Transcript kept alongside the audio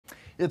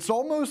It's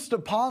almost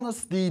upon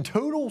us, the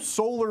total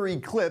solar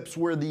eclipse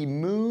where the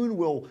moon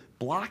will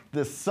block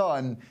the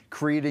sun,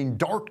 creating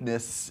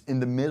darkness in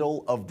the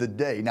middle of the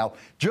day. Now,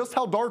 just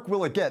how dark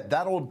will it get?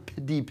 That'll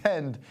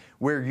depend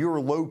where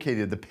you're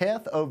located. The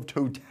path of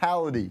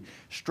totality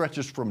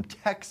stretches from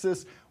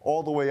Texas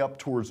all the way up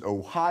towards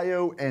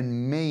Ohio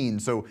and Maine.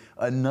 So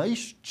a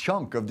nice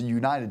chunk of the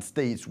United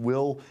States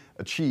will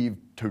achieve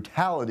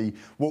totality.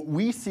 What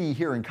we see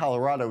here in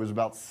Colorado is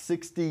about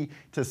 60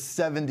 to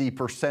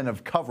 70%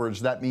 of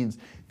coverage. That means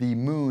the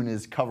moon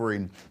is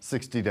covering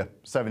 60 to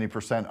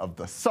 70% of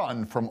the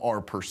sun from our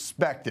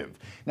perspective.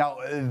 Now,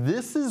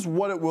 this is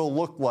what it will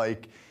look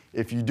like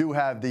if you do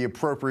have the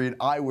appropriate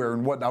eyewear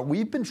and whatnot.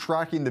 We've been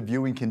tracking the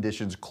viewing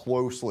conditions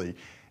closely,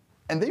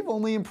 and they've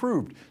only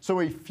improved.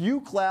 So a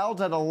few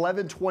clouds at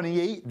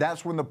 11:28,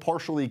 that's when the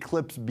partial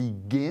eclipse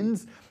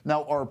begins.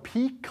 Now, our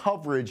peak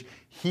coverage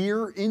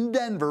here in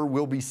Denver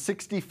will be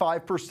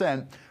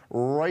 65%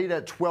 right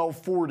at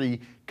 12:40,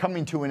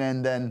 coming to an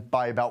end then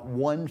by about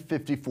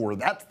 1:54.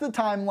 That's the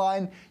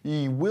timeline.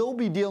 You will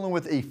be dealing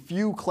with a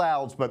few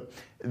clouds, but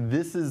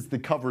this is the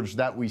coverage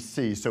that we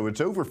see. So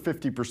it's over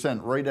 50%,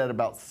 right at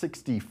about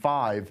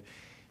 65.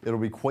 It'll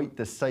be quite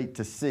the sight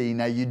to see.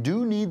 Now, you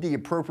do need the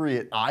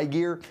appropriate eye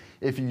gear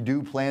if you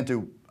do plan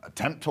to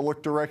attempt to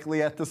look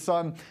directly at the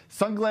sun.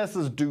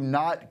 Sunglasses do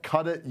not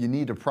cut it. You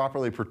need to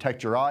properly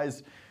protect your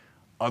eyes.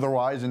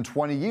 Otherwise, in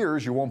 20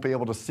 years, you won't be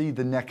able to see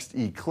the next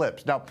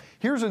eclipse. Now,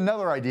 here's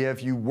another idea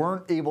if you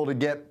weren't able to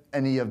get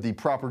any of the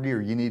proper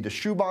gear. You need a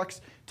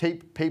shoebox,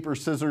 tape, paper,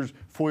 scissors,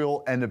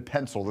 foil, and a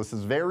pencil. This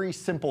is very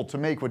simple to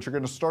make. What you're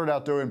going to start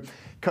out doing,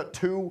 cut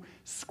 2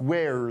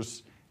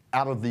 squares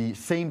out of the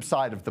same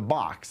side of the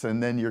box,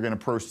 and then you're going to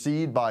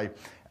proceed by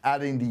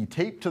adding the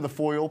tape to the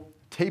foil,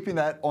 taping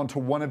that onto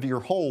one of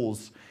your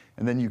holes,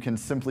 and then you can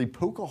simply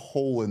poke a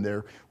hole in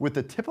there with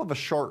the tip of a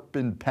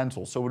sharpened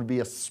pencil. So it would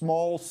be a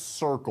small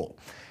circle.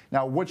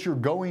 Now, what you're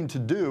going to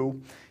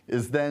do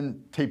is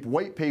then tape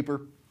white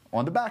paper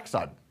on the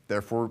backside.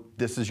 Therefore,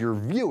 this is your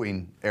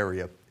viewing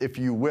area, if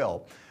you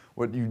will.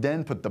 What you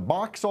then put the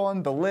box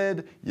on, the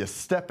lid, you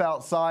step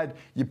outside,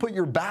 you put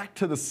your back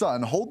to the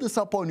sun, hold this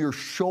up on your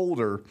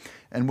shoulder,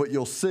 and what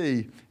you'll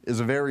see is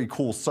a very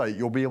cool sight.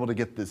 You'll be able to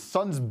get the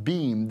sun's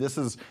beam. This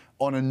is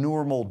on a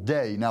normal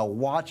day. Now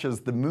watch as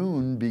the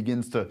moon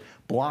begins to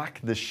block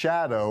the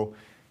shadow.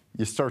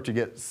 You start to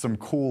get some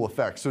cool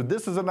effects. So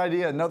this is an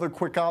idea, another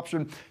quick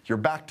option. You're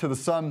back to the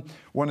sun.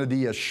 One of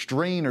the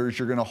strainers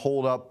you're going to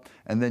hold up,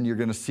 and then you're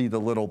going to see the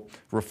little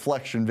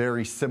reflection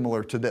very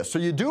similar to this. So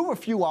you do have a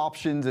few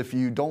options if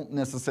you don't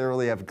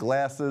necessarily have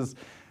glasses,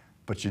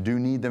 but you do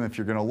need them if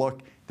you're going to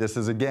look. This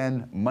is,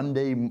 again,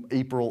 Monday,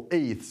 April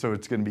 8th, so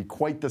it's going to be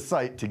quite the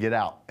sight to get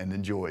out and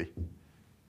enjoy.